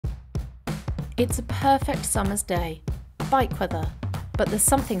It's a perfect summer's day, bike weather, but there's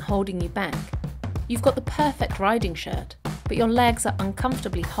something holding you back. You've got the perfect riding shirt, but your legs are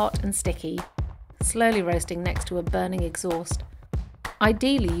uncomfortably hot and sticky, slowly roasting next to a burning exhaust.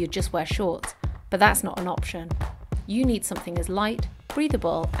 Ideally, you'd just wear shorts, but that's not an option. You need something as light,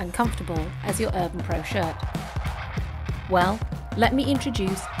 breathable and comfortable as your Urbane Pro shirt. Well, let me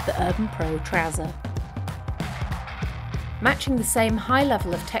introduce the Urbane Pro Trouser. Matching the same high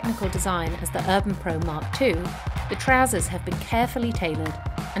level of technical design as the Urbane Pro MK2, the trousers have been carefully tailored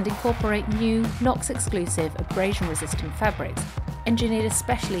and incorporate new Knox exclusive abrasion-resistant fabrics engineered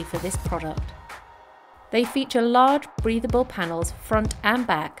especially for this product. They feature large breathable panels front and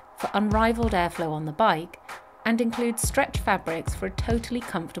back for unrivaled airflow on the bike and include stretch fabrics for a totally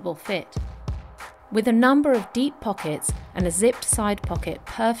comfortable fit. With a number of deep pockets and a zipped side pocket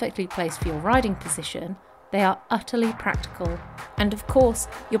perfectly placed for your riding position, they are utterly practical. And of course,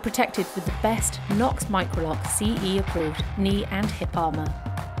 you're protected with the best Knox Micro-Lock CE approved knee and hip armour.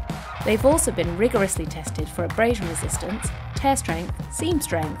 They've also been rigorously tested for abrasion resistance, tear strength, seam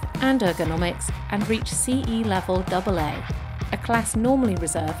strength and ergonomics and reach CE level AA, a class normally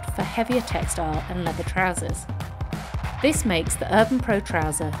reserved for heavier textile and leather trousers. This makes the Urbane Pro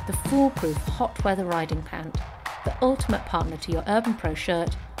Trouser the foolproof hot weather riding pant, the ultimate partner to your Urbane Pro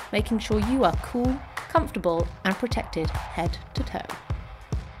shirt, making sure you are cool, comfortable and protected head to toe.